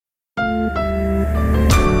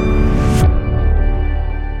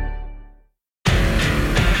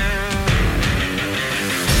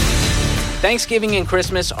Thanksgiving and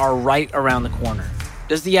Christmas are right around the corner.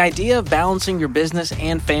 Does the idea of balancing your business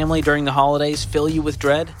and family during the holidays fill you with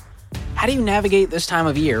dread? How do you navigate this time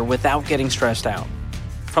of year without getting stressed out?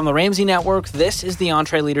 From the Ramsey Network, this is the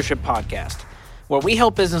EntreLeadership Podcast, where we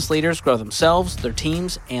help business leaders grow themselves, their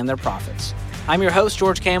teams, and their profits. I'm your host,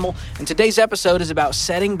 George Campbell, and today's episode is about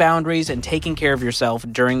setting boundaries and taking care of yourself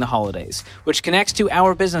during the holidays, which connects to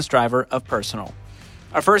our business driver of personal.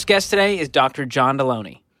 Our first guest today is Dr. John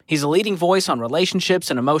Delony. He's a leading voice on relationships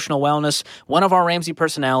and emotional wellness, one of our Ramsey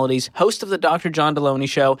personalities, host of the Dr. John Delony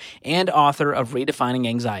Show, and author of Redefining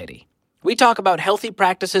Anxiety. We talk about healthy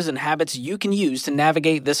practices and habits you can use to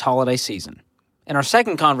navigate this holiday season. In our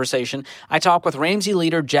second conversation, I talk with Ramsey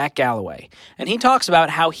leader Jack Galloway, and he talks about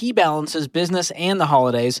how he balances business and the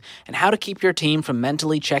holidays and how to keep your team from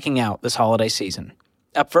mentally checking out this holiday season.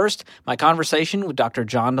 Up first, my conversation with Dr.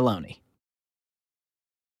 John Delony.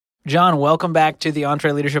 John, welcome back to the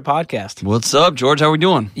EntreLeadership Podcast. What's up, George? How are we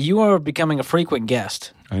doing? You are becoming a frequent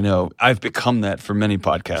guest. I know. I've become that for many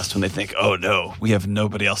podcasts when they think, oh no, we have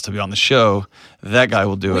nobody else to be on the show. That guy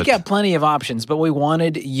will do it. We got plenty of options, but we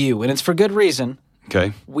wanted you, and it's for good reason.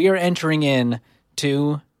 Okay. We are entering in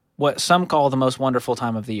to what some call the most wonderful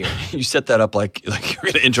time of the year. You set that up like you're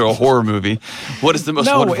going to enter a horror movie. What is the most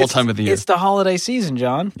wonderful time of the year? It's the holiday season,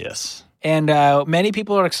 John. Yes. And many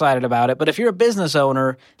people are excited about it. But if you're a business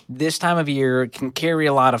owner, this time of year can carry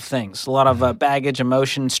a lot of things, a lot of baggage,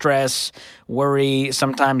 emotion, stress, worry.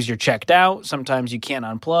 Sometimes you're checked out. Sometimes you can't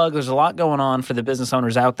unplug. There's a lot going on for the business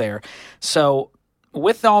owners out there. So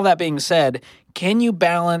with all that being said, can you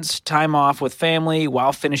balance time off with family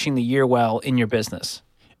while finishing the year well in your business?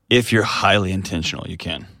 If you're highly intentional, you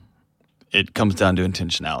can. It comes down to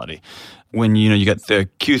intentionality. When you got the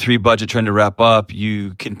Q3 budget trying to wrap up,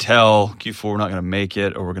 you can tell Q4 we're not going to make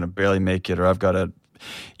it, or we're going to barely make it, or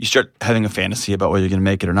you start having a fantasy about whether you're going to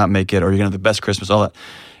make it or not make it, or you're going to have the best Christmas, all that.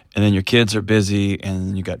 And then your kids are busy,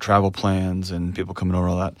 and you got travel plans and people coming over,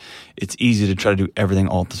 all that. It's easy to try to do everything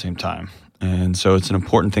all at the same time. And so it's an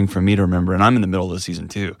important thing for me to remember, and I'm in the middle of the season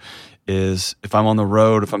too, is if I'm on the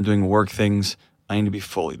road, if I'm doing work things, I need to be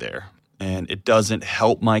fully there. And it doesn't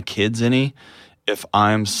help my kids any if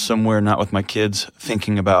I'm somewhere not with my kids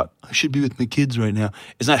thinking about, I should be with my kids right now.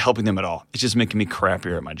 It's not helping them at all. It's just making me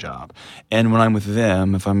crappier at my job. And when I'm with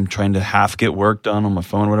them, if I'm trying to half get work done on my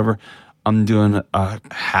phone or whatever, I'm doing a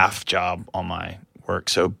half job on my work.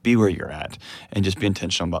 So be where you're at and just be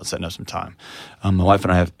intentional about setting up some time. My wife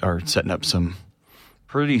and I are setting up some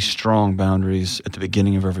pretty strong boundaries at the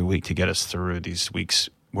beginning of every week to get us through these weeks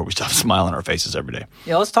where we still have a smile on our faces every day.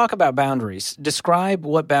 Yeah, let's talk about boundaries. Describe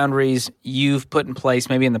what boundaries you've put in place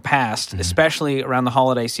maybe in the past, especially around the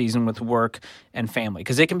holiday season with work and family.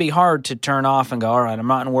 Because it can be hard to turn off and go, all right, I'm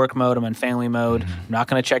not in work mode, I'm in family mode, I'm not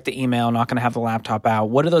going to check the email, I'm not going to have the laptop out.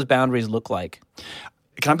 What do those boundaries look like?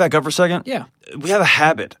 Can I back up for a second? Yeah. We have a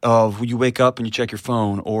habit of you wake up and you check your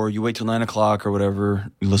phone, or you wait till 9 o'clock or whatever,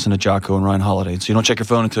 you listen to Jocko and Ryan Holiday, so you don't check your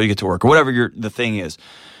phone until you get to work, or whatever the thing is.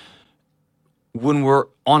 When we're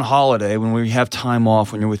on holiday, when we have time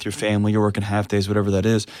off, when you're with your family, you're working half days, whatever that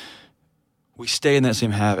is, we stay in that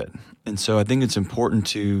same habit. And so I think it's important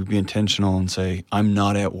to be intentional and say, I'm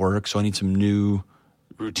not at work, so I need some new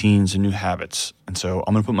routines and new habits. And so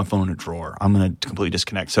I'm going to put my phone in a drawer. I'm going to completely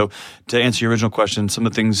disconnect. So to answer your original question, some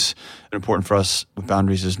of the things that are important for us with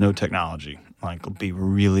boundaries is no technology. Like, be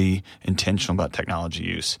really intentional about technology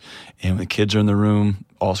use. And when the kids are in the room,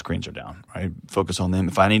 all screens are down, right? Focus on them.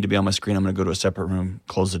 If I need to be on my screen, I'm going to go to a separate room,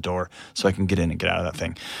 close the door so I can get in and get out of that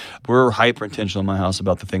thing. We're hyper intentional in my house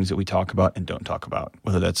about the things that we talk about and don't talk about,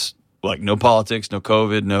 whether that's like no politics, no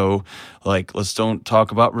COVID, let's don't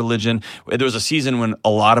talk about religion. There was a season when a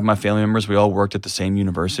lot of my family members, we all worked at the same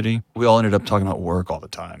university. We all ended up talking about work all the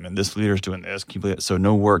time. And this leader's doing this. So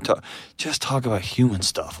no work. Just talk about human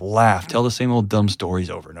stuff. Laugh. Tell the same old dumb stories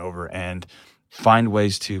over and over. And find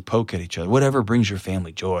ways to poke at each other. Whatever brings your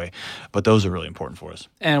family joy. But those are really important for us.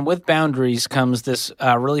 And with boundaries comes this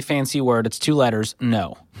really fancy word. It's 2 letters,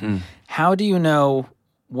 no. How do you know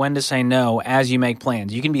when to say no as you make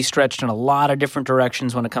plans? You can be stretched in a lot of different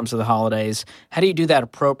directions when it comes to the holidays. How do you do that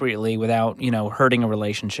appropriately without, hurting a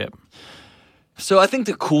relationship? So I think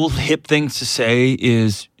the cool hip thing to say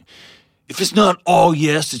is, if it's not all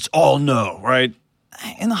yes, it's all no, right?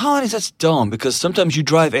 In the holidays, that's dumb because sometimes you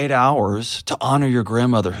drive 8 hours to honor your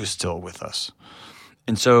grandmother who's still with us.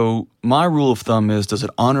 And so my rule of thumb is, does it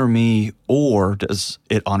honor me or does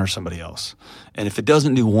it honor somebody else? And if it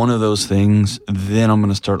doesn't do one of those things, then I'm going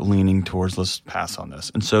to start leaning towards, let's pass on this.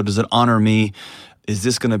 And so does it honor me? Is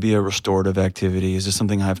this going to be a restorative activity? Is this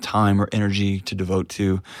something I have time or energy to devote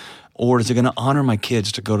to? Or is it going to honor my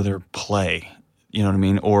kids to go to their play? You know what I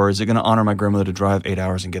mean? Or is it going to honor my grandmother to drive 8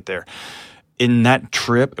 hours and get there? In that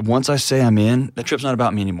trip, once I say I'm in, that trip's not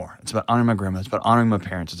about me anymore. It's about honoring my grandmother. It's about honoring my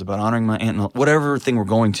parents. It's about honoring my aunt and whatever thing we're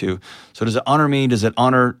going to. So does it honor me? Does it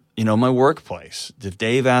honor, my workplace? If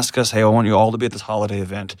Dave asks us, hey, I want you all to be at this holiday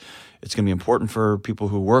event, it's going to be important for people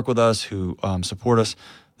who work with us, who support us,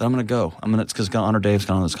 then I'm going to go. It's because it's going to honor Dave, it's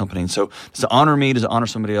going to honor this company. And so does it honor me? Does it honor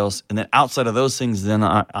somebody else? And then outside of those things, then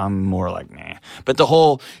I'm more like, nah. But the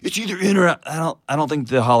whole, it's either in or out, I don't think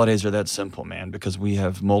the holidays are that simple, man, because we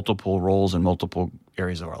have multiple roles in multiple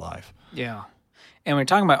areas of our life. Yeah. And when you're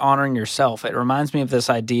talking about honoring yourself, it reminds me of this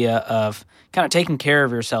idea of kind of taking care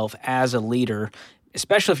of yourself as a leader,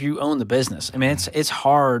 especially if you own the business. I mean, it's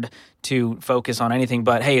hard to focus on anything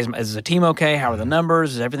but, hey, is the team okay? How are the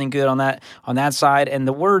numbers? Is everything good on that side? And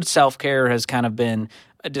the word self-care has kind of been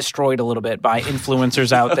destroyed a little bit by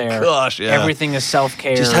influencers out there. Gosh, yeah. Everything is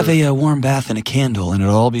self-care. Just have a warm bath and a candle and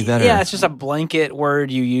it'll all be better. Yeah, it's just a blanket word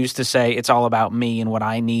you use to say it's all about me and what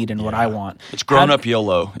I need and what I want. It's grown-up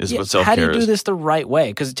YOLO is what self-care is. How do you do this the right way?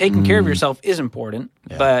 Because taking care of yourself is important,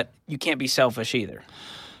 but you can't be selfish either.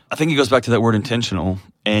 I think it goes back to that word intentional,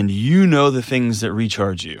 and you know the things that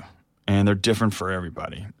recharge you, and they're different for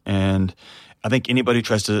everybody. And I think anybody who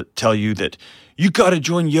tries to tell you that you got to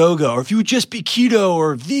join yoga, or if you would just be keto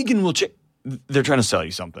or vegan, they're trying to sell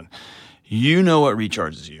you something. You know what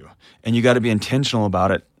recharges you, and you got to be intentional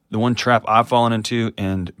about it. The one trap I've fallen into,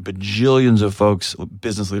 and bajillions of folks,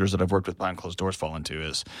 business leaders that I've worked with behind closed doors fall into,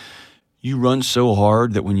 is you run so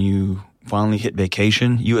hard that when you finally hit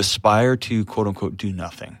vacation, you aspire to, quote unquote, do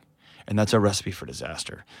nothing. And that's a recipe for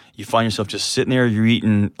disaster. You find yourself just sitting there, you're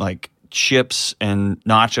eating like chips and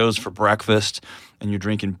nachos for breakfast, and you're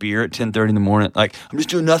drinking beer at 10:30 in the morning. Like, I'm just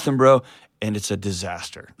doing nothing, bro. And it's a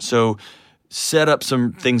disaster. So set up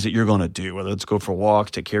some things that you're going to do, whether it's go for a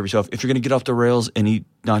walk, take care of yourself. If you're going to get off the rails and eat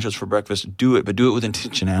nachos for breakfast, do it, but do it with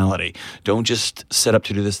intentionality. Don't just set up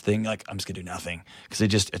to do this thing like, I'm just going to do nothing, because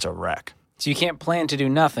it's a wreck. So you can't plan to do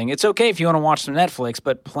nothing. It's okay if you want to watch some Netflix,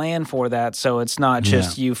 but plan for that so it's not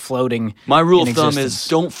just you floating. My rule of thumb is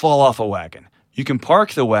don't fall off a wagon. You can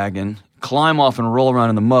park the wagon, climb off and roll around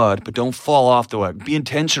in the mud, but don't fall off the wagon. Be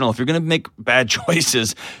intentional. If you're going to make bad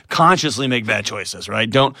choices, consciously make bad choices, right?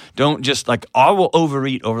 Don't just like, I will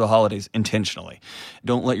overeat over the holidays intentionally.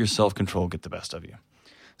 Don't let your self-control get the best of you.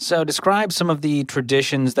 So describe some of the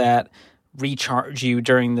traditions that recharge you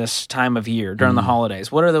during this time of year, during the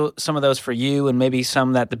holidays. What are some of those for you, and maybe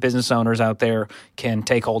some that the business owners out there can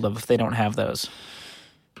take hold of if they don't have those?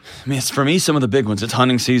 I mean, it's for me, some of the big ones. It's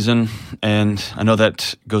hunting season, and I know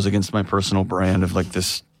that goes against my personal brand of like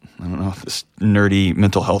this, I don't know, this nerdy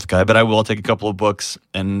mental health guy, but I'll take a couple of books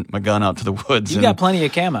and my gun out to the woods. You got plenty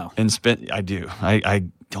of camo. I do. I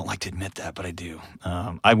don't like to admit that, but I do.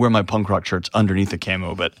 I wear my punk rock shirts underneath the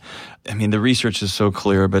camo, but I mean, the research is so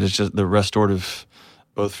clear, but it's just the restorative,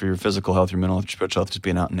 both for your physical health, your mental health, your spiritual health, just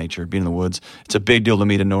being out in nature, being in the woods. It's a big deal to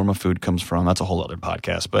me to know where my food comes from. That's a whole other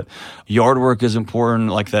podcast, but yard work is important.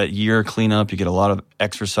 Like that year cleanup, you get a lot of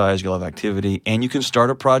exercise, you get a lot of activity, and you can start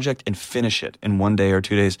a project and finish it in 1 day or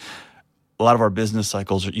 2 days. A lot of our business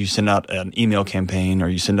cycles, you send out an email campaign or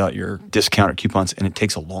you send out your discount or coupons, and it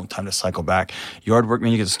takes a long time to cycle back. Yard work,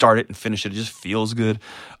 man, you can start it and finish it. It just feels good.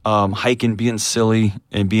 Hiking, being silly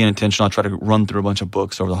and being intentional. I try to run through a bunch of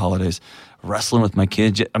books over the holidays. Wrestling with my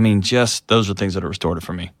kids. I mean, just those are things that are restorative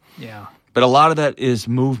for me. Yeah. But a lot of that is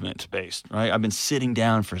movement-based, right? I've been sitting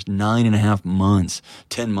down for 9.5 months,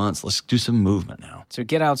 10 months. Let's do some movement now. So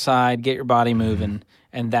get outside, get your body moving,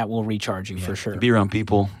 and that will recharge you for sure. Be around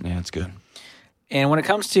people. Yeah, it's good. And when it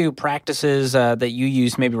comes to practices that you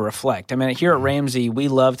use, maybe reflect. I mean, here at Ramsey, we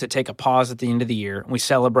love to take a pause at the end of the year. We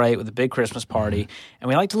celebrate with a big Christmas party, and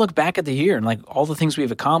we like to look back at the year and like all the things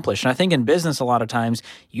we've accomplished. And I think in business, a lot of times,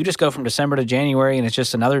 you just go from December to January, and it's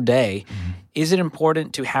just another day. Is it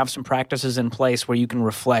important to have some practices in place where you can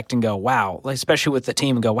reflect and go, wow, especially with the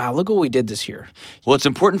team, and go, wow, look what we did this year? Well, it's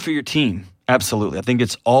important for your team. Absolutely. I think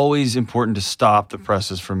it's always important to stop the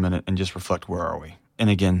presses for a minute and just reflect, where are we? And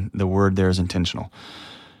again, the word there is intentional.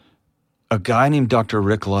 A guy named Dr.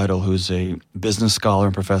 Rick Lytle, who's a business scholar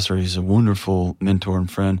and professor, he's a wonderful mentor and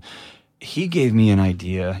friend. He gave me an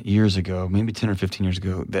idea years ago, maybe 10 or 15 years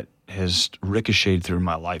ago, that has ricocheted through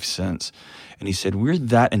my life since. And he said, we're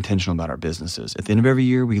that intentional about our businesses. At the end of every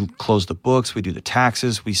year, we close the books, we do the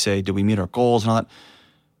taxes, we say, did we meet our goals and all that?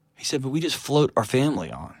 He said, but we just float our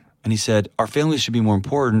family on. And he said, our family should be more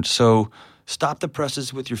important, so stop the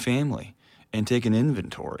presses with your family and take an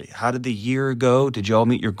inventory. How did the year go? Did you all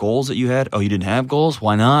meet your goals that you had? Oh, you didn't have goals?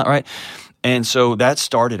 Why not? Right? And so that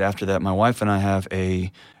started after that. My wife and I have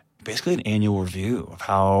basically an annual review of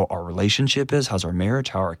how our relationship is, how's our marriage,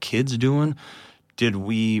 how are our kids doing, Did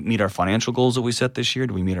we meet our financial goals that we set this year?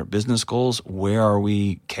 Did we meet our business goals? Where are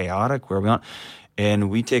we chaotic? Where are we not?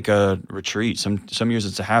 And we take a retreat. Some years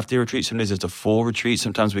it's a half-day retreat. Some days it's a full retreat.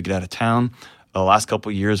 Sometimes we get out of town. The last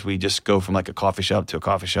couple of years, we just go from like a coffee shop to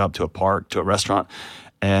a park to a restaurant,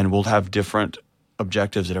 and we'll have different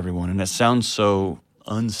objectives at everyone. And it sounds so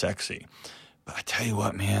unsexy. But I tell you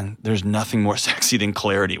what, man, there's nothing more sexy than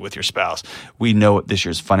clarity with your spouse. We know what this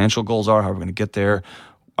year's financial goals are, how we're going to get there.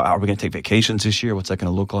 Are we going to take vacations this year? What's that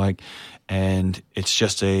going to look like? And it's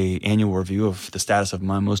just a annual review of the status of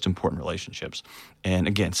my most important relationships. And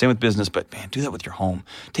again, same with business, but man, do that with your home.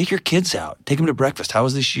 Take your kids out. Take them to breakfast. How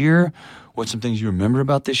was this year? What's some things you remember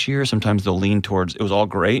about this year? Sometimes they'll lean towards, it was all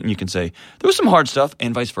great. And you can say, there was some hard stuff,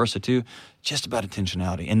 and vice versa too. Just about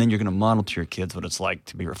intentionality. And then you're going to model to your kids what it's like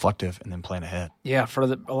to be reflective and then plan ahead. Yeah, for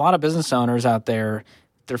a lot of business owners out there,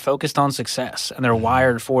 they're focused on success and they're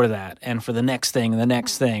wired for that and for the next thing and the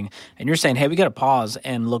next thing. And you're saying, hey, we got to pause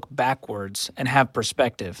and look backwards and have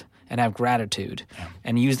perspective and have gratitude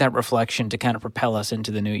and use that reflection to kind of propel us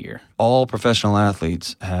into the new year. All professional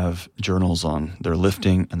athletes have journals on their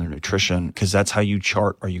lifting and their nutrition because that's how you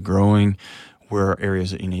chart, are you growing? Where are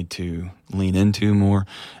areas that you need to lean into more?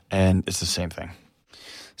 And it's the same thing.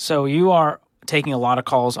 So you are taking a lot of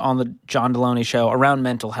calls on the John Delony Show around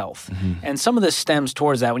mental health. Mm-hmm. And some of this stems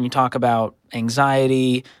towards that when you talk about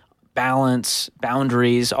anxiety, balance,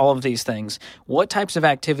 boundaries, all of these things. What types of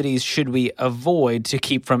activities should we avoid to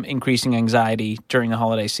keep from increasing anxiety during the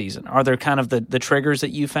holiday season? Are there kind of the triggers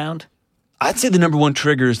that you found? I'd say the number one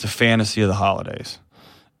trigger is the fantasy of the holidays.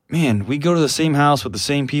 Man, we go to the same house with the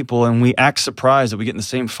same people and we act surprised that we get in the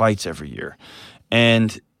same fights every year.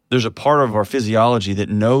 And there's a part of our physiology that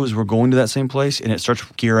knows we're going to that same place and it starts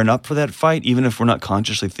gearing up for that fight, even if we're not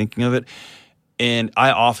consciously thinking of it. And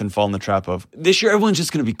I often fall in the trap of, this year everyone's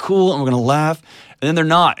just going to be cool and we're going to laugh, and then they're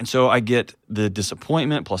not. And so I get the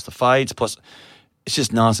disappointment plus the fights, plus it's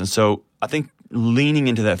just nonsense. So I think leaning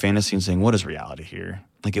into that fantasy and saying, what is reality here?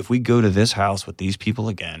 Like if we go to this house with these people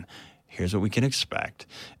again, here's what we can expect.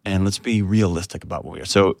 And let's be realistic about what we are.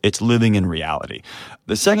 So it's living in reality.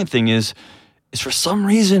 The second thing is for some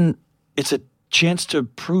reason, it's a chance to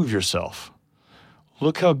prove yourself.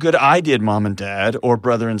 Look how good I did, mom and dad, or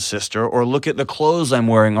brother and sister, or look at the clothes I'm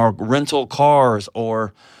wearing, or rental cars,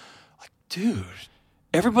 or like, dude,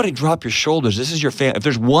 everybody drop your shoulders. This is your family. If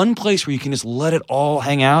there's one place where you can just let it all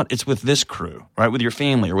hang out, it's with this crew, right? With your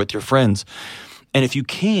family or with your friends. And if you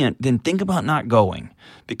can't, then think about not going,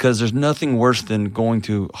 because there's nothing worse than going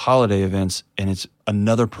to holiday events and it's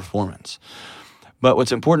another performance. But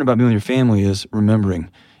what's important about being with your family is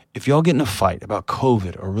remembering, if y'all get in a fight about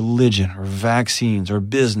COVID or religion or vaccines or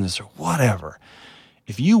business or whatever,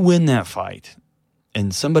 if you win that fight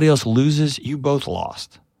and somebody else loses, you both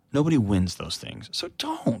lost. Nobody wins those things. So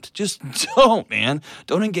just don't, man.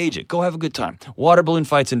 Don't engage it. Go have a good time. Water balloon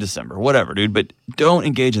fights in December, whatever, dude. But don't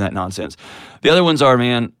engage in that nonsense. The other ones are,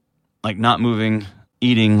 man, like not moving,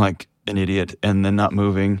 eating like an idiot, and then not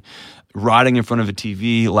moving, riding in front of a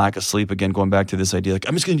TV, lack of sleep. Again, going back to this idea, like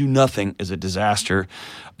I'm just going to do nothing is a disaster.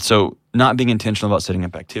 So not being intentional about setting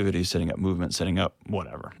up activities, setting up movement, setting up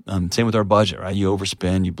whatever. Same with our budget, right? You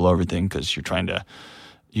overspend, you blow everything because you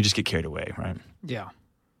just get carried away, right? Yeah.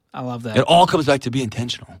 I love that. It all comes back to be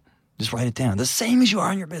intentional. Just write it down. The same as you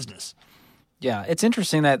are in your business. Yeah, it's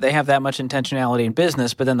interesting that they have that much intentionality in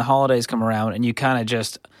business, but then the holidays come around and you kind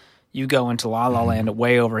of you go into la la land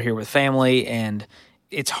way over here with family, and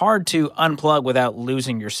it's hard to unplug without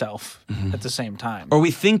losing yourself at the same time. Or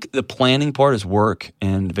we think the planning part is work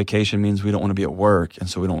and vacation means we don't want to be at work, and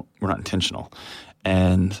so we're not intentional.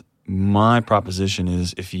 And my proposition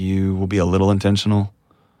is if you will be a little intentional,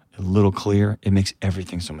 a little clear, it makes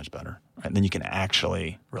everything so much better. Right? Then you can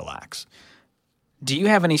actually relax. Do you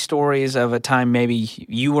have any stories of a time maybe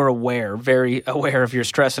you were very aware of your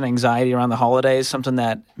stress and anxiety around the holidays, something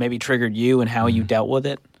that maybe triggered you and how you dealt with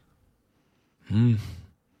it?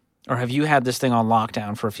 Or have you had this thing on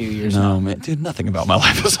lockdown for a few years now? No, man. Dude, nothing about my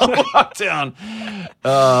life is on lockdown.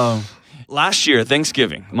 Last year,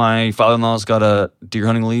 Thanksgiving, my father-in-law's got a deer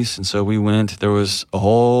hunting lease, and so we went. There was a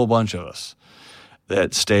whole bunch of us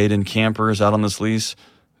that stayed in campers out on this lease.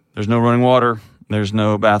 There's no running water. There's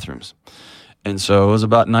no bathrooms. And so it was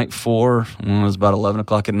about night 4. It was about 11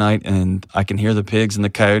 o'clock at night, and I can hear the pigs and the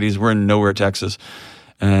coyotes. We're in nowhere, Texas.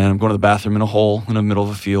 And I'm going to the bathroom in a hole in the middle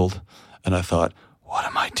of a field. And I thought, what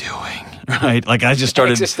am I doing? Right? Like I just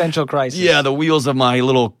started. Existential crisis. Yeah, the wheels of my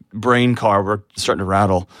little brain car were starting to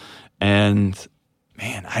rattle. And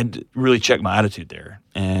man, I had to really check my attitude there.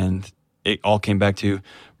 And it all came back to,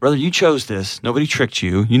 brother, you chose this. Nobody tricked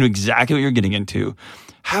you. You knew exactly what you're getting into.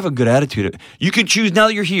 Have a good attitude. You can choose now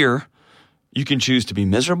that you're here. You can choose to be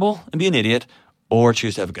miserable and be an idiot, or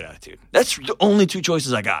choose to have a good attitude. That's the only two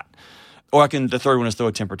choices I got. Or the third one is throw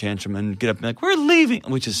a temper tantrum and get up and be like, we're leaving,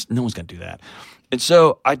 which is, no one's going to do that. And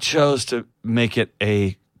so I chose to make it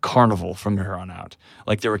a carnival from here on out.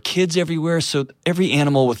 Like, there were kids everywhere, so every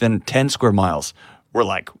animal within 10 square miles were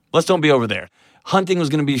like, let's don't be over there. Hunting was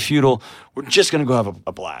going to be futile. We're just going to go have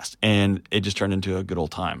a blast. And it just turned into a good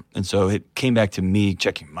old time. And so it came back to me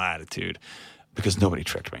checking my attitude because nobody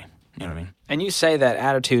tricked me. You know what I mean? And you say that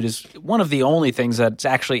attitude is one of the only things that's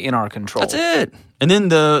actually in our control. That's it. And then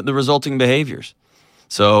the resulting behaviors.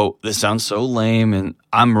 So this sounds so lame, and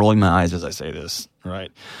I'm rolling my eyes as I say this,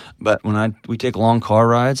 right? But when we take long car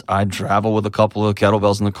rides, I travel with a couple of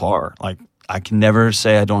kettlebells in the car. Like, I can never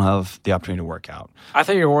say I don't have the opportunity to work out. I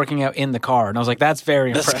thought you were working out in the car, and I was like, that's very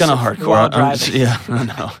impressive. That's kind of hardcore. Yeah, I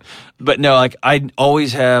know. But no, like, I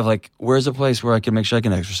always have, like, where's a place where I can make sure I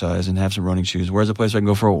can exercise and have some running shoes? Where's a place where I can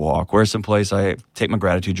go for a walk? Where's some place I take my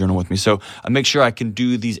gratitude journal with me? So I make sure I can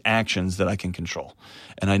do these actions that I can control.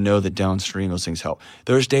 And I know that downstream those things help.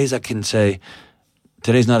 There's days I can say,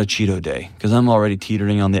 today's not a Cheeto day, because I'm already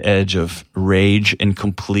teetering on the edge of rage and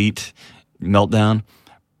complete meltdown.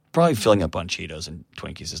 Probably filling up on Cheetos and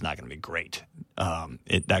Twinkies is not going to be great.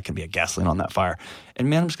 That can be a gasoline on that fire. And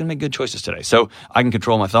man, I'm just going to make good choices today. So I can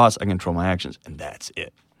control my thoughts, I can control my actions, and that's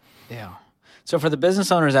it. Yeah. So for the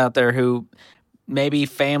business owners out there who maybe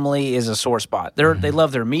family is a sore spot. They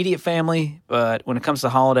love their immediate family, but when it comes to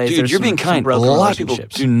holidays, dude, there's you're being kind. A lot of people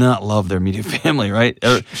do not love their immediate family, right?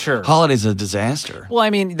 Sure. Holidays are a disaster. Well, I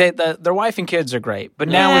mean, their wife and kids are great, but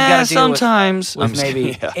now we've got to deal sometimes with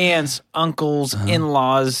maybe aunts, uncles,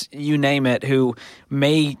 in-laws, you name it, who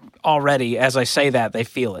may already, as I say that, they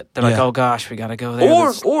feel it. They're like, oh gosh, we got to go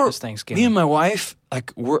there this Thanksgiving. Me and my wife,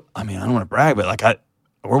 like, I don't want to brag, but like,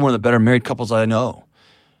 we're one of the better married couples I know.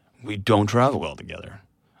 We don't travel well together.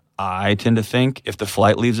 I tend to think if the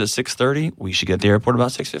flight leaves at 6:30, we should get to the airport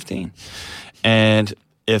about 6:15. And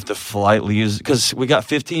if the flight leaves, because we got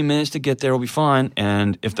 15 minutes to get there, we'll be fine.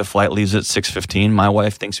 And if the flight leaves at 6:15, my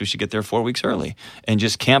wife thinks we should get there 4 weeks early and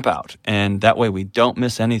just camp out. And that way we don't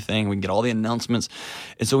miss anything. We can get all the announcements.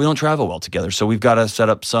 And so we don't travel well together. So we've got to set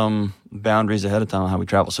up some boundaries ahead of time on how we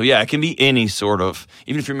travel. So yeah, it can be any sort of,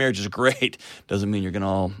 even if your marriage is great, doesn't mean you're going to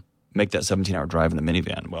all make that 17-hour drive in the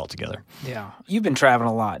minivan well together. Yeah. You've been traveling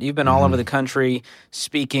a lot. You've been all over the country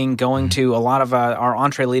speaking, going to a lot of our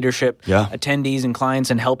Entree Leadership attendees and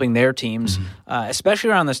clients and helping their teams,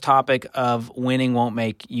 especially around this topic of winning won't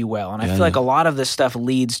make you well. And I feel like a lot of this stuff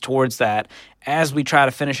leads towards that. As we try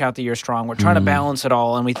to finish out the year strong, we're trying to balance it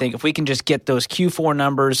all, and we think if we can just get those Q4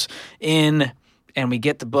 numbers in and we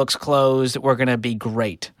get the books closed, we're going to be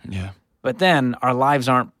great. Yeah. But then our lives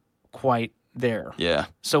aren't quite there. Yeah.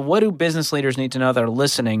 So what do business leaders need to know that are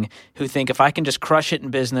listening who think if I can just crush it in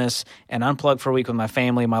business and unplug for a week with my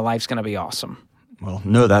family, my life's going to be awesome? Well,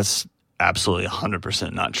 no, that's absolutely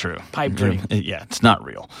 100% not true. Pipe dream. Yeah, it's not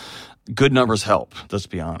real. Good numbers help, let's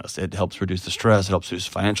be honest. It helps reduce the stress. It helps reduce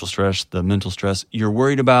financial stress, the mental stress. You're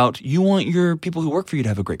worried about, you want your people who work for you to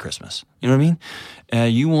have a great Christmas. You know what I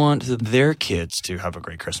mean? You want their kids to have a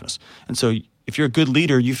great Christmas. And so if you're a good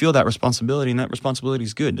leader, you feel that responsibility, and that responsibility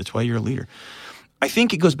is good. That's why you're a leader. I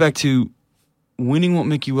think it goes back to winning won't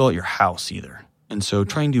make you well at your house either. And so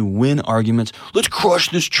trying to win arguments, let's crush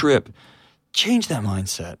this trip. Change that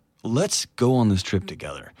mindset. Let's go on this trip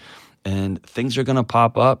together. And things are going to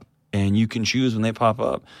pop up, and you can choose when they pop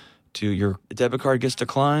up to your debit card gets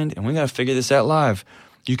declined, and we got to figure this out live.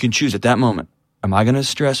 You can choose at that moment. Am I going to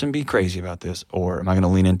stress and be crazy about this? Or am I going to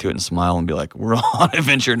lean into it and smile and be like, we're on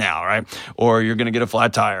adventure now, right? Or you're going to get a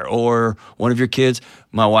flat tire. Or one of your kids,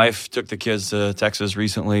 my wife took the kids to Texas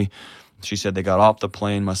recently. She said they got off the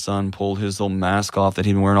plane. My son pulled his little mask off that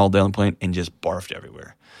he'd been wearing all day on the plane and just barfed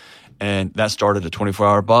everywhere. And that started a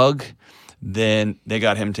 24-hour bug. Then they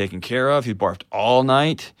got him taken care of. He barfed all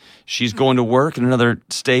night. She's going to work in another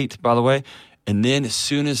state, by the way. And then as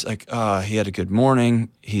soon as, he had a good morning,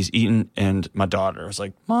 he's eaten, and my daughter was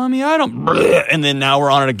like, Mommy, I don't, and then now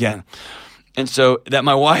we're on it again. And so that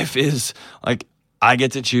my wife is like, I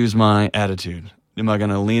get to choose my attitude. Am I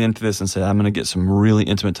going to lean into this and say, I'm going to get some really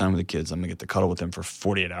intimate time with the kids. I'm going to get to cuddle with them for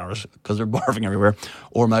 48 hours because they're barfing everywhere.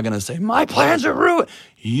 Or am I going to say, my plans are ruined?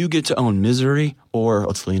 You get to own misery, or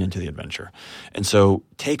let's lean into the adventure. And so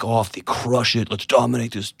take off the crush it, let's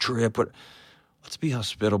dominate this trip. Let's be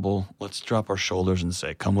hospitable. Let's drop our shoulders and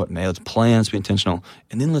say, come what may. Let's plan, let's be intentional.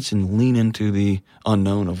 And then let's lean into the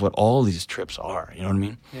unknown of what all these trips are. You know what I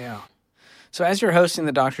mean? Yeah. So as you're hosting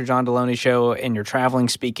the Dr. John Delony Show and you're traveling,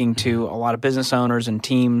 speaking to a lot of business owners and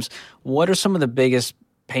teams, what are some of the biggest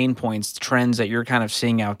pain points, trends that you're kind of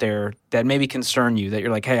seeing out there that maybe concern you, that you're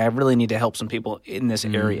like, hey, I really need to help some people in this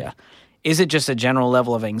area? Is it just a general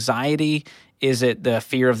level of anxiety? Is it the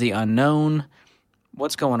fear of the unknown?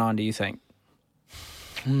 What's going on, do you think?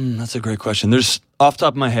 That's a great question. There's, off the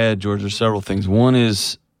top of my head, George, there's several things. One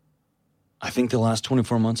is, I think the last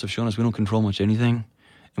 24 months have shown us we don't control much anything,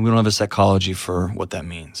 and we don't have a psychology for what that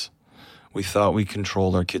means. We thought we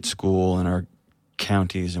controlled our kids' school and our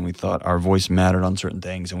counties, and we thought our voice mattered on certain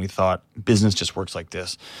things, and we thought business just works like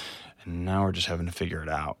this. And now we're just having to figure it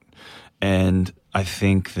out. And I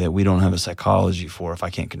think that we don't have a psychology for, if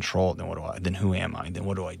I can't control it, then who am I? Then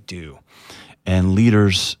what do I do? And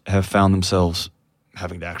leaders have found themselves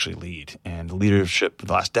having to actually lead. And leadership for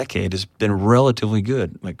the last decade has been relatively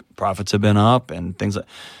good. Like, profits have been up and things like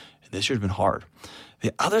that. This year's been hard.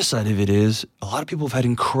 The other side of it is a lot of people have had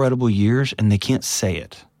incredible years and they can't say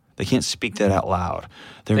it. They can't speak that out loud.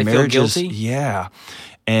 Their They feel marriages, guilty? yeah.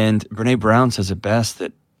 And Brene Brown says it best,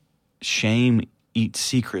 that shame eats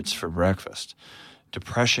secrets for breakfast.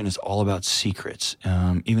 Depression is all about secrets.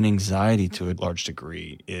 Even anxiety, to a large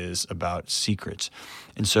degree, is about secrets.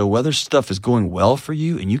 And so whether stuff is going well for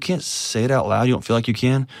you and you can't say it out loud, you don't feel like you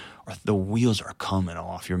can, or the wheels are coming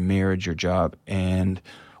off, your marriage, your job,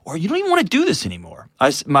 or you don't even want to do this anymore.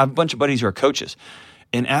 My bunch of buddies who are coaches,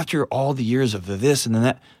 and after all the years of the this and then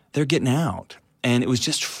that, they're getting out. And it was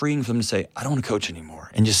just freeing for them to say, I don't want to coach anymore,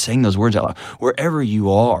 and just saying those words out loud. Wherever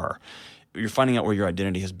you are, you're finding out where your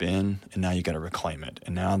identity has been, and now you got to reclaim it.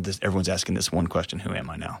 And now everyone's asking this one question: who am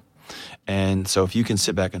I now? And so if you can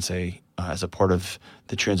sit back and say, as a part of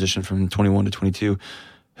the transition from 21 to 22,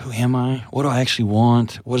 who am I? What do I actually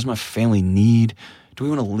want? What does my family need? Do we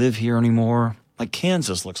want to live here anymore? Like,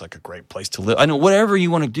 Kansas looks like a great place to live. I know, whatever you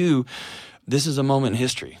want to do, this is a moment in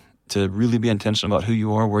history to really be intentional about who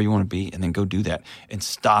you are, where you want to be, and then go do that. And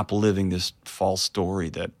stop living this false story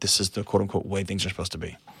that this is the quote-unquote way things are supposed to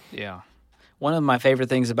be. Yeah. One of my favorite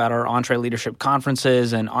things about our Entree Leadership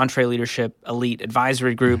conferences and Entree Leadership Elite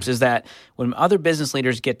advisory groups is that when other business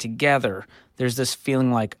leaders get together, there's this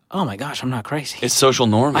feeling like, oh my gosh, I'm not crazy. It's social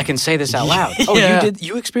norm. I can say this out loud. Yeah. Oh,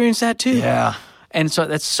 you experienced that too? Yeah. And so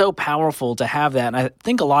that's so powerful to have that. And I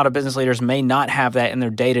think a lot of business leaders may not have that in their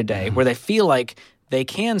day-to-day, where they feel like they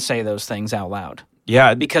can say those things out loud.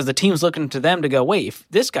 Yeah. Because the team's looking to them to go, wait, if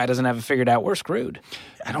this guy doesn't have it figured out, we're screwed.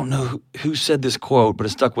 I don't know who said this quote, but it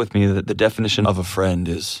stuck with me, that the definition of a friend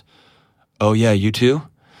is, oh yeah, you too?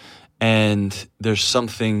 And there's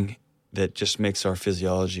something that just makes our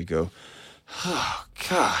physiology go, oh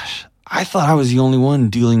gosh, I thought I was the only one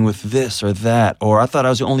dealing with this or that, or I thought I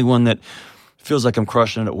was the only one that feels like I'm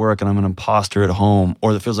crushing it at work and I'm an imposter at home,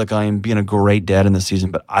 or that feels like I am being a great dad in the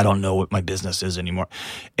season, but I don't know what my business is anymore.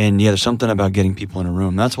 And yeah, there's something about getting people in a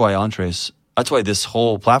room. That's why that's why this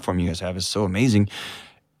whole platform you guys have is so amazing,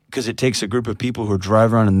 because it takes a group of people who are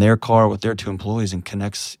driving around in their car with their 2 employees and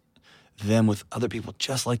connects them with other people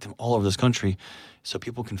just like them all over this country, so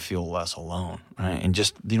people can feel less alone, right? And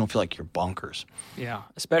just, you don't feel like you're bonkers. Yeah,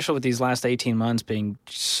 especially with these last 18 months being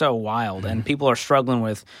so wild, and people are struggling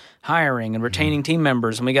with hiring and retaining team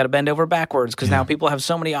members, and we got to bend over backwards because now people have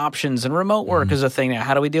so many options, and remote work is a thing now.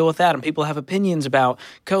 How do we deal with that? And people have opinions about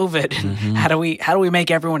COVID. And how do we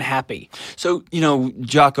make everyone happy? So,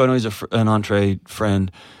 Jocko, I know he's an Entree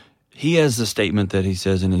friend. He has a statement that he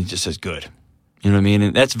says, and he just says, good. You know what I mean?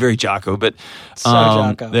 And that's very Jocko, but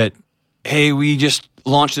Jocko. That, hey, we just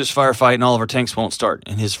launched this firefight and all of our tanks won't start.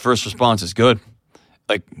 And his first response is, good.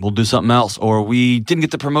 Like, we'll do something else. Or we didn't get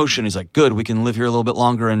the promotion. He's like, good, we can live here a little bit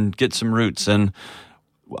longer and get some roots. And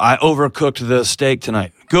I overcooked the steak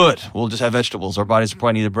tonight. Good, we'll just have vegetables. Our bodies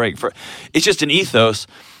probably need a break. It's just an ethos.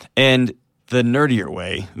 And the nerdier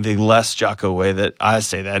way, the less Jocko way that I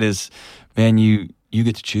say that is, man, you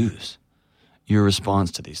get to choose your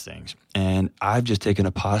response to these things. And I've just taken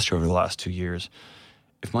a posture over the last 2 years.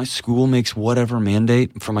 If my school makes whatever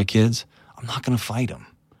mandate for my kids, I'm not going to fight them.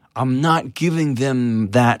 I'm not giving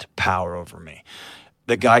them that power over me.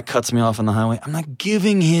 The guy cuts me off on the highway. I'm not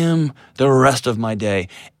giving him the rest of my day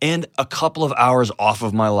and a couple of hours off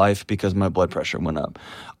of my life because my blood pressure went up.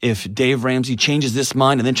 If Dave Ramsey changes this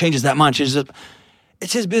mind and then changes that mind,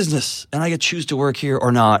 it's his business, and I get to choose to work here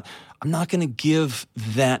or not. I'm not going to give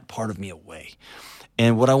that part of me away.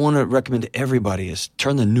 And what I want to recommend to everybody is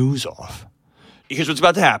turn the news off. Here's what's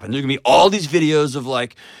about to happen. There's going to be all these videos of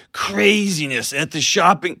like craziness at the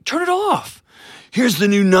shopping. Turn it off. Here's the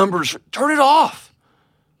new numbers. Turn it off.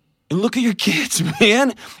 And look at your kids,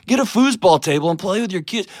 man. Get a foosball table and play with your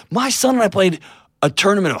kids. My son and I played a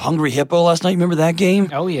tournament of Hungry Hippo last night. Remember that game?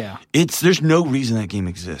 Oh, yeah. There's no reason that game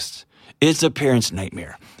exists. It's a parent's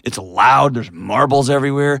nightmare. It's loud. There's marbles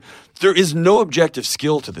everywhere. There is no objective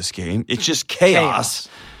skill to this game. It's just chaos.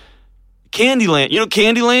 Candyland. You know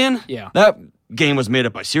Candyland? Yeah. That game was made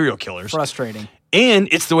up by serial killers. Frustrating. And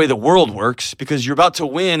it's the way the world works because you're about to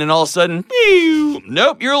win and all of a sudden,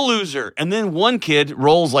 nope, you're a loser. And then one kid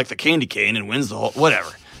rolls like the candy cane and wins the whole, whatever.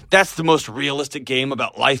 That's the most realistic game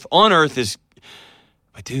about life on Earth is,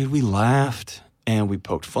 but dude, we laughed and we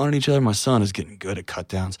poked fun at each other. My son is getting good at cut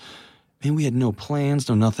downs. Man, we had no plans,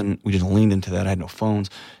 no nothing. We just leaned into that. I had no phones.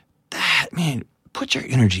 That, man, put your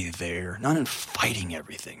energy there, not in fighting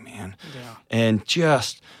everything, man. Yeah. And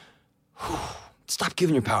just stop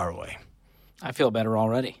giving your power away. I feel better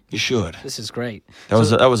already. You should. This is great. That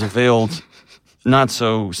was a veiled, not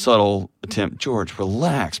so subtle attempt. George,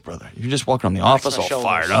 relax, brother. You're just walking around the office all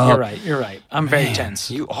fired up. You're right. I'm very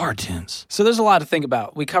tense. You are tense. So there's a lot to think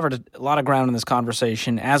about. We covered a lot of ground in this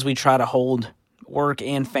conversation as we try to hold work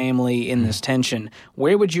and family in this tension.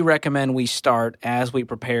 Where would you recommend we start as we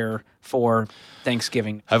prepare for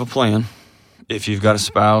Thanksgiving? Have a plan. If you've got a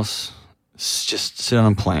spouse, just sit down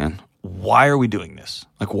and plan. Why are we doing this?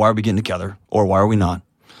 Like, why are we getting together? Or why are we not?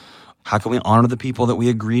 How can we honor the people that we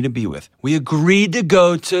agree to be with? We agreed to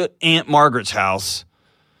go to Aunt Margaret's house.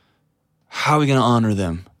 How are we going to honor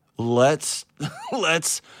them? Let's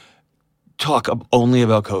talk only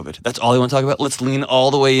about COVID. That's all they want to talk about. Let's lean all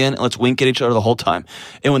the way in and let's wink at each other the whole time.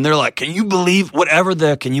 And when they're like, can you believe whatever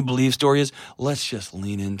the can you believe story is? Let's just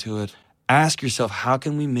lean into it. Ask yourself, how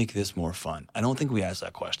can we make this more fun? I don't think we ask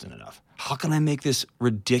that question enough. How can I make this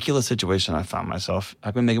ridiculous situation I found myself,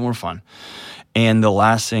 how can I make it more fun? And the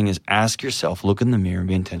last thing is ask yourself, look in the mirror and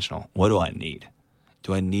be intentional. What do I need?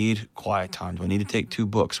 Do I need quiet time? Do I need to take 2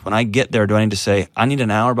 books? When I get there, do I need to say, I need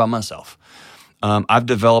an hour by myself? I've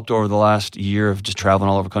developed over the last year of just traveling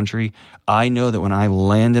all over the country. I know that when I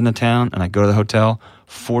land in a town and I go to the hotel,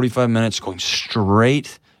 45 minutes going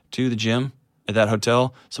straight to the gym at that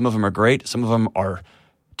hotel. Some of them are great. Some of them are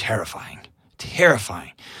terrifying.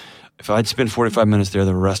 If I'd spend 45 minutes there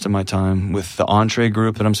the rest of my time with the entree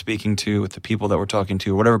group that I'm speaking to, with the people that we're talking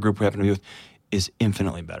to, whatever group we happen to be with, is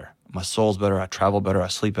infinitely better. My soul's better, I travel better, I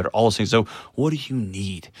sleep better, all those things. So what do you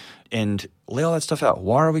need? And lay all that stuff out.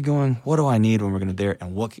 Why are we going? What do I need when we're going to there?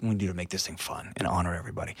 And what can we do to make this thing fun and honor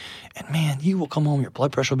everybody? And man, you will come home, your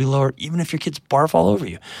blood pressure will be lower, even if your kids barf all over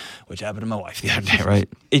you, which happened to my wife the other day, right?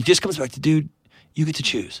 It just comes back to, dude, you get to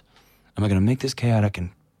choose. Am I going to make this chaotic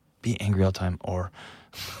and be angry all the time? Or,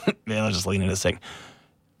 man, I'll just lean into this thing.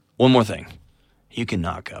 One more thing. You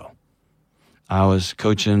cannot go. I was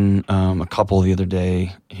coaching a couple the other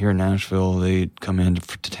day here in Nashville. They'd come into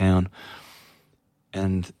town,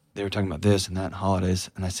 and they were talking about this and that and holidays.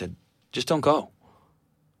 And I said, just don't go.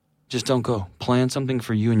 Just don't go. Plan something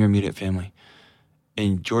for you and your immediate family.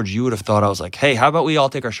 And George, you would have thought I was like, hey, how about we all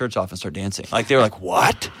take our shirts off and start dancing? Like, they were like,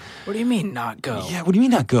 what? What do you mean not go? Yeah, what do you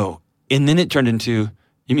mean not go? And then it turned into,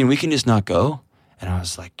 you mean we can just not go? And I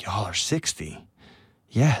was like, y'all are 60.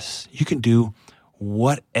 Yes, you can do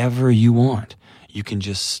whatever you want. You can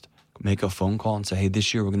just make a phone call and say, hey,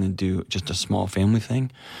 this year we're going to do just a small family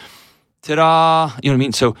thing. Ta-da! You know what I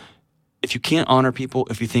mean? So if you can't honor people,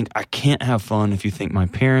 if you think I can't have fun, if you think my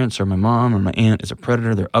parents or my mom or my aunt is a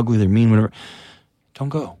predator, they're ugly, they're mean, whatever, don't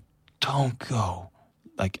go. Don't go.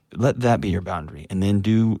 Like, let that be your boundary. And then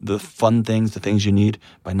do the fun things, the things you need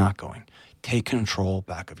by not going. Take control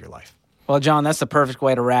back of your life. Well, John, that's the perfect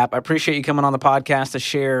way to wrap. I appreciate you coming on the podcast to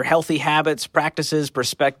share healthy habits, practices,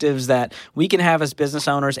 perspectives that we can have as business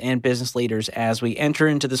owners and business leaders as we enter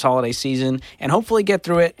into this holiday season and hopefully get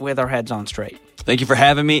through it with our heads on straight. Thank you for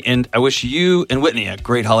having me, and I wish you and Whitney a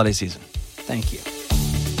great holiday season. Thank you.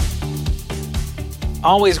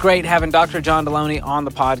 Always great having Dr. John Delony on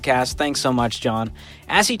the podcast. Thanks so much, John.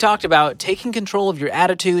 As he talked about, taking control of your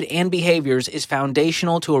attitude and behaviors is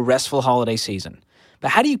foundational to a restful holiday season. But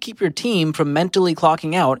how do you keep your team from mentally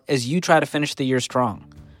clocking out as you try to finish the year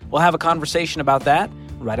strong? We'll have a conversation about that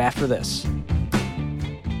right after this.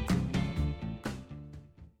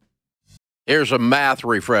 Here's a math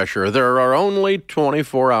refresher. There are only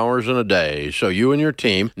 24 hours in a day, so you and your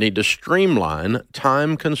team need to streamline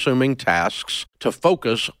time-consuming tasks to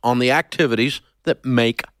focus on the activities that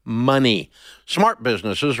make money. Smart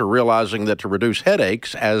businesses are realizing that to reduce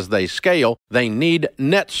headaches as they scale, they need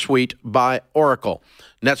NetSuite by Oracle.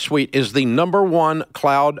 NetSuite is the #1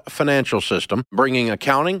 cloud financial system, bringing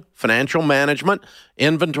accounting, financial management,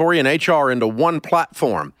 inventory, and HR into one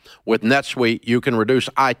platform. With NetSuite, you can reduce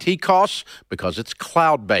IT costs because it's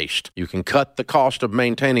cloud-based. You can cut the cost of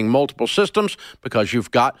maintaining multiple systems because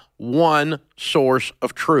you've got one source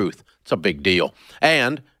of truth. It's a big deal.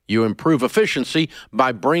 And You improve efficiency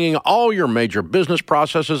by bringing all your major business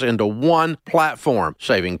processes into one platform,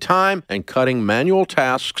 saving time and cutting manual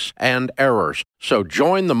tasks and errors. So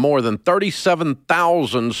join the more than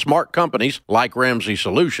 37,000 smart companies like Ramsey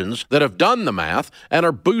Solutions that have done the math and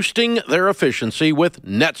are boosting their efficiency with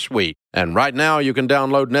NetSuite. And right now you can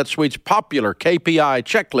download NetSuite's popular KPI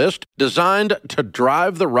checklist designed to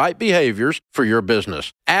drive the right behaviors for your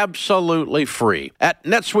business. Absolutely free at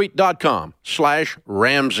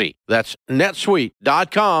netsuite.com/Ramsey. That's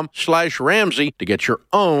netsuite.com/Ramsey to get your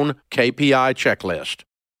own KPI checklist.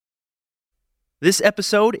 This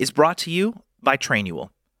episode is brought to you by Trainual.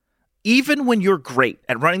 Even when you're great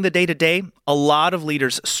at running the day-to-day, a lot of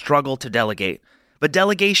leaders struggle to delegate. But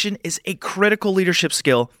delegation is a critical leadership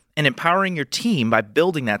skill, and empowering your team by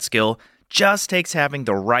building that skill just takes having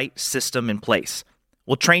the right system in place.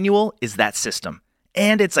 Well, Trainual is that system,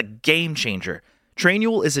 and it's a game changer.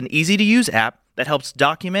 Trainual is an easy-to-use app that helps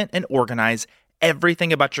document and organize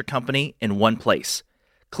everything about your company in one place.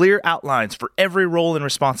 Clear outlines for every role and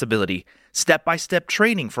responsibility, step-by-step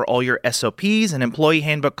training for all your SOPs and employee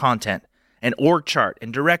handbook content, an org chart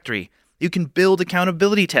and directory. You can build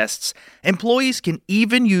accountability tests. Employees can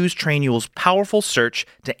even use Trainual's powerful search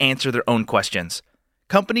to answer their own questions.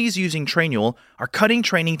 Companies using Trainual are cutting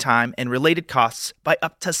training time and related costs by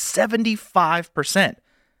up to 75%.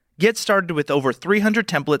 Get started with over 300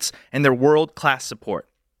 templates and their world-class support.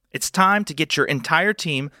 It's time to get your entire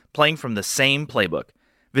team playing from the same playbook.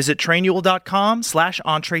 Visit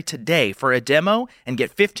Trainual.com/Entree today for a demo and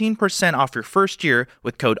get 15% off your first year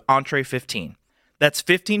with code Entree15. That's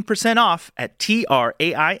 15% off at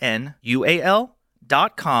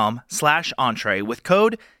Trainual.com/Entree with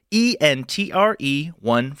code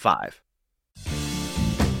ENTRE15.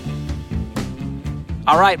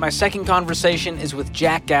 All right, my second conversation is with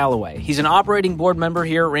Jack Galloway. He's an operating board member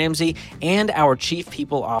here at Ramsey and our chief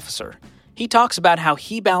people officer. He talks about how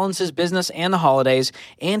he balances business and the holidays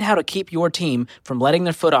and how to keep your team from letting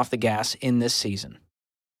their foot off the gas in this season.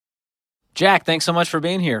 Jack, thanks so much for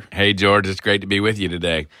being here. Hey, George. It's great to be with you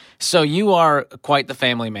today. So you are quite the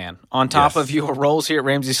family man. On top Yes. of your roles here at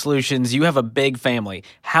Ramsey Solutions, you have a big family.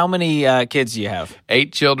 How many kids do you have?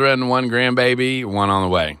 8 children, 1 grandbaby, 1 on the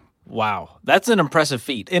way. Wow, that's an impressive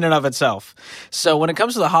feat in and of itself. So when it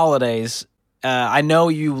comes to the holidays, I know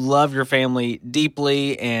you love your family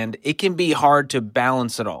deeply, and it can be hard to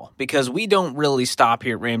balance it all because we don't really stop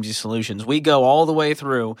here at Ramsey Solutions. We go all the way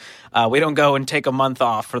through. We don't go and take a month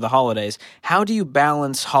off for the holidays. How do you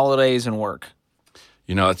balance holidays and work?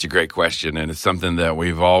 You know, that's a great question, and it's something that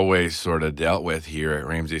we've always sort of dealt with here at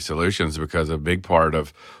Ramsey Solutions because a big part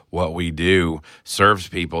of what we do serves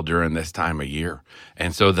people during this time of year.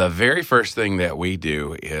 And so the very first thing that we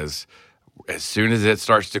do is as soon as it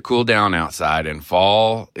starts to cool down outside and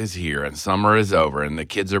fall is here and summer is over and the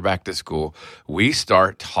kids are back to school, we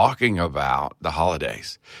start talking about the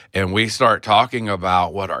holidays. And we start talking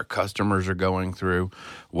about what our customers are going through,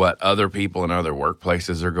 what other people in other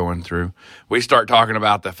workplaces are going through. We start talking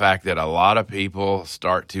about the fact that a lot of people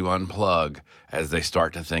start to unplug as they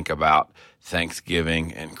start to think about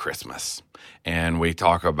Thanksgiving and Christmas. And we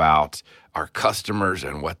talk about our customers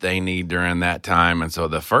and what they need during that time. And so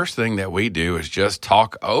the first thing that we do is just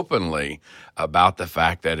talk openly about the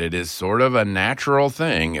fact that it is sort of a natural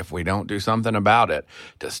thing, if we don't do something about it,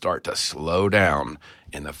 to start to slow down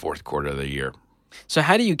in the fourth quarter of the year. So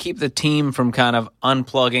how do you keep the team from kind of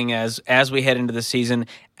unplugging as we head into the season?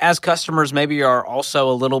 As customers maybe are also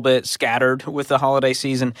a little bit scattered with the holiday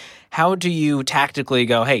season, how do you tactically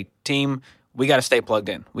go, hey, team, we got to stay plugged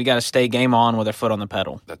in. We got to stay game on with our foot on the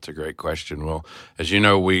pedal? That's a great question. Well, as you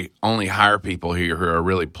know, we only hire people here who are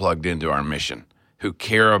really plugged into our mission, who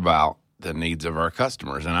care about the needs of our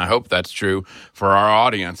customers. And I hope that's true for our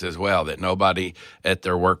audience as well, that nobody at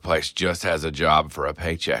their workplace just has a job for a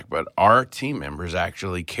paycheck, but our team members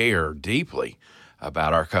actually care deeply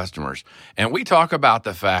about our customers. And we talk about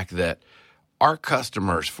the fact that our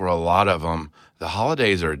customers, for a lot of them, the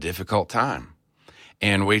holidays are a difficult time.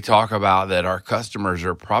 And we talk about that our customers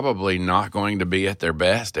are probably not going to be at their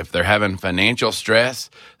best. If they're having financial stress,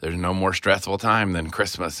 there's no more stressful time than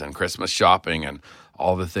Christmas and Christmas shopping and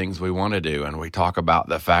all the things we want to do. And we talk about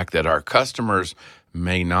the fact that our customers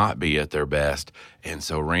may not be at their best. And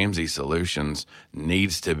so Ramsey Solutions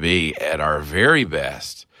needs to be at our very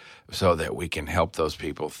best so that we can help those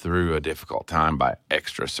people through a difficult time by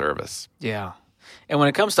extra service. Yeah. And when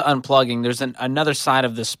it comes to unplugging, there's another side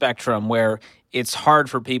of the spectrum where it's hard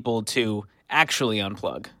for people to actually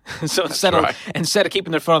unplug. So right. instead of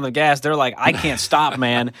keeping their foot on the gas, they're like, I can't stop,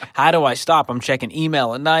 man. How do I stop? I'm checking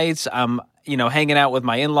email at nights. I'm hanging out with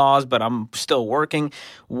my in-laws, but I'm still working.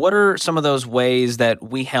 What are some of those ways that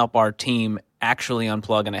we help our team actually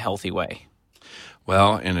unplug in a healthy way?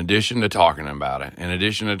 Well, in addition to talking about it, in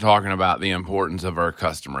addition to talking about the importance of our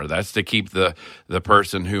customer, that's to keep the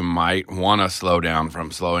person who might want to slow down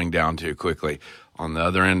from slowing down too quickly. On the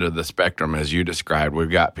other end of the spectrum, as you described,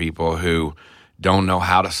 we've got people who don't know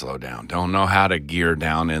how to slow down, don't know how to gear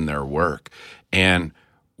down in their work. And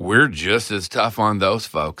we're just as tough on those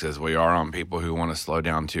folks as we are on people who want to slow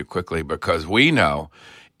down too quickly, because we know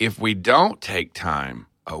if we don't take time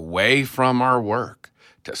away from our work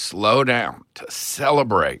to slow down, to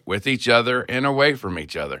celebrate with each other and away from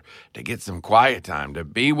each other, to get some quiet time, to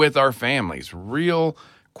be with our families, real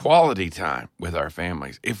quality time with our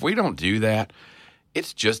families. If we don't do that,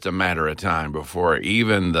 it's just a matter of time before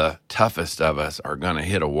even the toughest of us are going to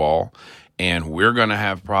hit a wall, and we're going to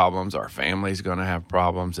have problems. Our family's going to have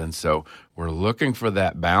problems. And so we're looking for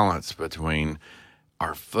that balance between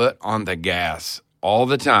our foot on the gas all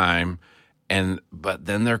the time, but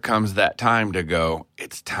then there comes that time to go,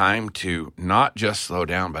 it's time to not just slow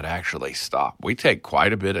down, but actually stop. We take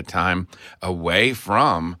quite a bit of time away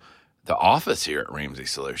from the office here at Ramsey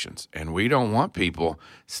Solutions, and we don't want people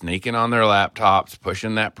sneaking on their laptops,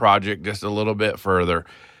 pushing that project just a little bit further.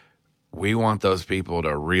 We want those people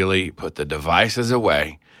to really put the devices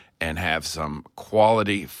away and have some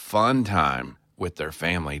quality, fun time with their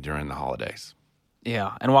family during the holidays.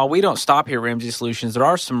 Yeah, and while we don't stop here at Ramsey Solutions, there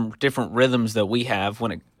are some different rhythms that we have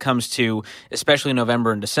when it comes to, especially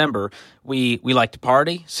November and December. We like to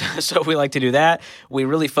party, so we like to do that. We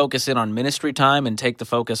really focus in on ministry time and take the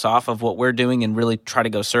focus off of what we're doing and really try to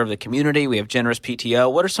go serve the community. We have generous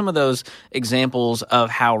PTO. What are some of those examples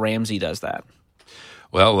of how Ramsey does that?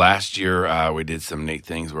 Well, last year we did some neat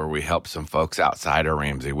things where we helped some folks outside of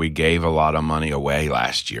Ramsey. We gave a lot of money away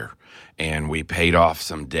last year, and we paid off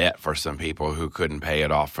some debt for some people who couldn't pay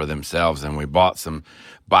it off for themselves, and we bought some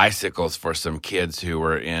bicycles for some kids who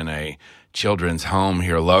were in a children's home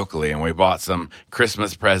here locally, and we bought some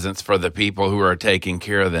Christmas presents for the people who are taking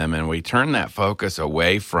care of them, and we turned that focus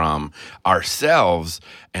away from ourselves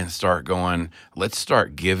and start going, let's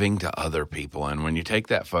start giving to other people. And when you take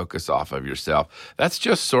that focus off of yourself, that's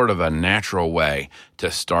just sort of a natural way to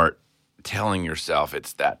start telling yourself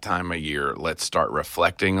it's that time of year. Let's start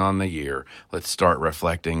reflecting on the year. Let's start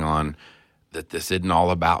reflecting on that this isn't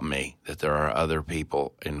all about me, that there are other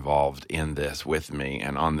people involved in this with me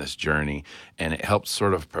and on this journey. And it helps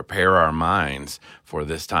sort of prepare our minds for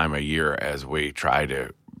this time of year as we try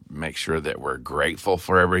to make sure that we're grateful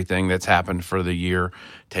for everything that's happened for the year,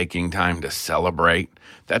 taking time to celebrate.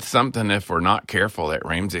 That's something, if we're not careful at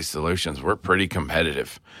Ramsey Solutions, we're pretty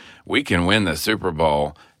competitive. We can win the Super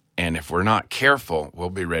Bowl, and if we're not careful, we'll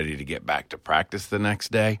be ready to get back to practice the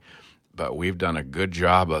next day. But we've done a good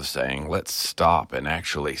job of saying, let's stop and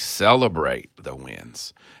actually celebrate the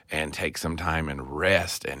wins and take some time and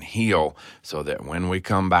rest and heal so that when we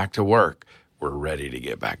come back to work, we're ready to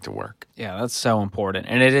get back to work. Yeah, that's so important.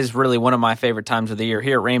 And it is really one of my favorite times of the year.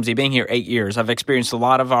 Here at Ramsey, being here 8 years, I've experienced a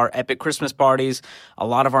lot of our epic Christmas parties, a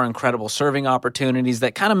lot of our incredible serving opportunities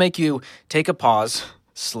that kind of make you take a pause,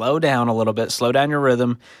 slow down a little bit, slow down your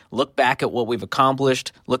rhythm, look back at what we've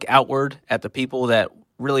accomplished, look outward at the people that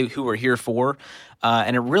really who we're here for,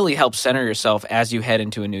 and it really helps center yourself as you head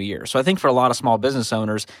into a new year. So I think for a lot of small business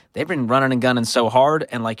owners, they've been running and gunning so hard,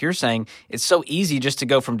 and like you're saying, it's so easy just to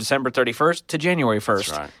go from December 31st to January 1st,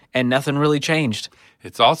 That's right. And nothing really changed.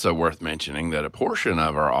 It's also worth mentioning that a portion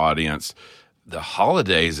of our audience, the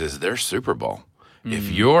holidays is their Super Bowl.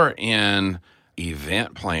 If you're in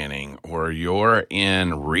event planning, or you're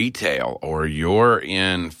in retail, or you're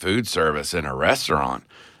in food service in a restaurant,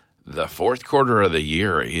 the fourth quarter of the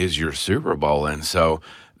year is your Super Bowl. And so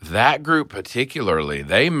that group particularly,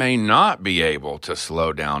 they may not be able to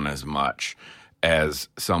slow down as much as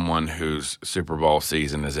someone whose Super Bowl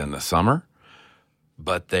season is in the summer,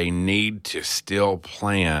 but they need to still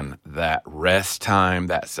plan that rest time,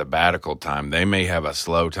 that sabbatical time. They may have a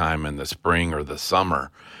slow time in the spring or the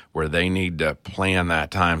summer where they need to plan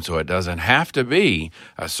that time so it doesn't have to be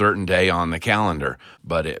a certain day on the calendar,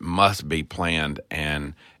 but it must be planned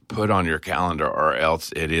and put on your calendar, or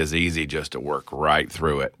else it is easy just to work right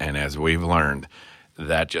through it. And as we've learned,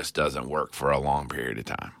 that just doesn't work for a long period of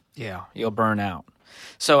time. Yeah, you'll burn out.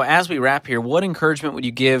 So as we wrap here, what encouragement would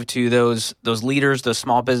you give to those leaders, those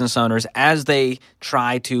small business owners, as they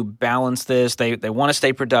try to balance this? They want to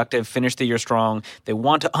stay productive, finish the year strong. They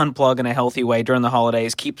want to unplug in a healthy way during the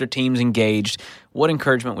holidays, keep their teams engaged. What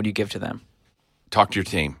encouragement would you give to them? Talk to your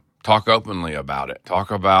team. Talk openly about it.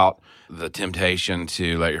 Talk about the temptation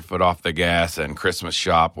to let your foot off the gas and Christmas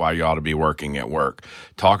shop while you ought to be working at work.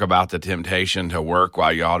 Talk about the temptation to work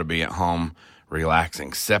while you ought to be at home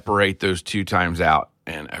relaxing. Separate those two times out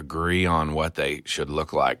and agree on what they should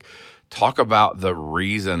look like. Talk about the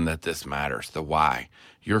reason that this matters, the why.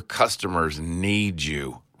 Your customers need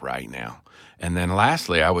you right now. And then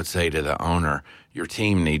lastly, I would say to the owner, your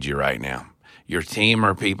team needs you right now. Your team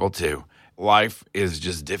are people too. Life is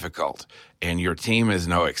just difficult, and your team is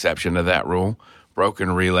no exception to that rule.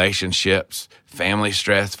 Broken relationships, family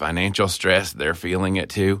stress, financial stress, they're feeling it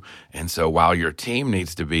too. And so while your team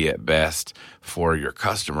needs to be at best for your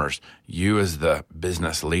customers, you as the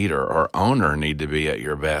business leader or owner need to be at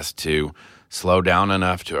your best to slow down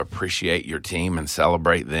enough to appreciate your team and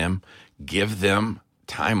celebrate them, give them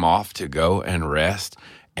time off to go and rest,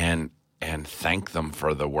 and thank them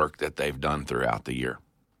for the work that they've done throughout the year.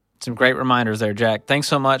 Some great reminders there, Jack. Thanks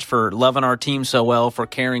so much for loving our team so well, for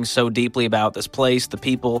caring so deeply about this place, the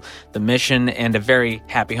people, the mission, and a very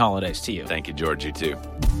happy holidays to you. Thank you, George. You too.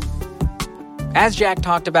 As Jack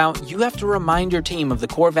talked about, you have to remind your team of the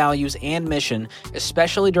core values and mission,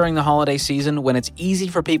 especially during the holiday season when it's easy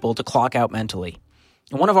for people to clock out mentally.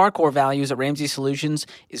 And one of our core values at Ramsey Solutions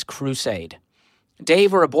is crusade.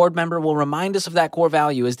 Dave or a board member will remind us of that core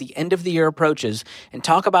value as the end of the year approaches and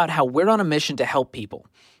talk about how we're on a mission to help people.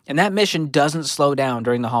 And that mission doesn't slow down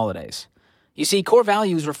during the holidays. You see, core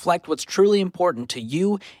values reflect what's truly important to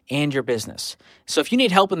you and your business. So if you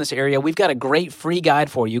need help in this area, we've got a great free guide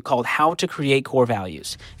for you called How to Create Core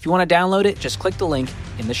Values. If you want to download it, just click the link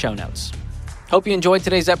in the show notes. Hope you enjoyed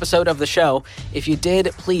today's episode of the show. If you did,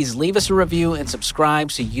 please leave us a review and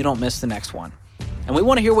subscribe so you don't miss the next one. And we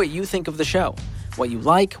want to hear what you think of the show, what you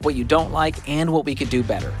like, what you don't like, and what we could do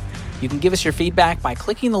better. You can give us your feedback by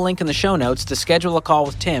clicking the link in the show notes to schedule a call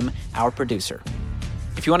with Tim, our producer.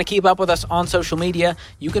 If you want to keep up with us on social media,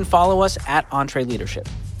 you can follow us at EntreLeadership.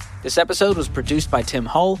 This episode was produced by Tim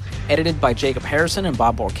Hull, edited by Jacob Harrison and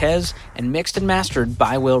Bob Borquez, and mixed and mastered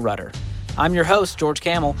by Will Rudder. I'm your host, George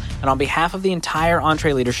Camel, and on behalf of the entire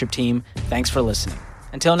EntreLeadership team, thanks for listening.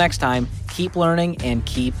 Until next time, keep learning and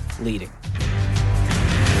keep leading.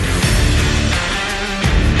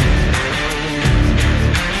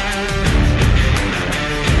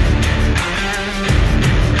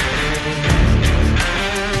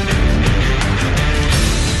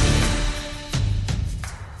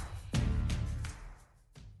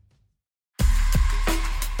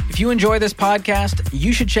 If you enjoy this podcast,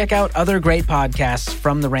 you should check out other great podcasts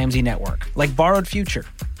from the Ramsey Network, like Borrowed Future.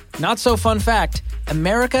 Not so fun fact,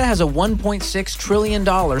 America has a $1.6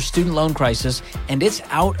 trillion student loan crisis, and it's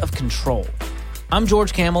out of control. I'm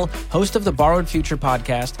George Camel, host of the Borrowed Future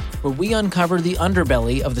podcast, where we uncover the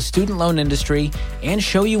underbelly of the student loan industry and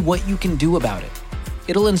show you what you can do about it.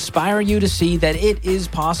 It'll inspire you to see that it is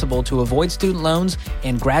possible to avoid student loans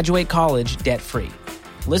and graduate college debt-free.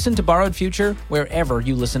 Listen to Borrowed Future wherever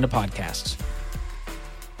you listen to podcasts.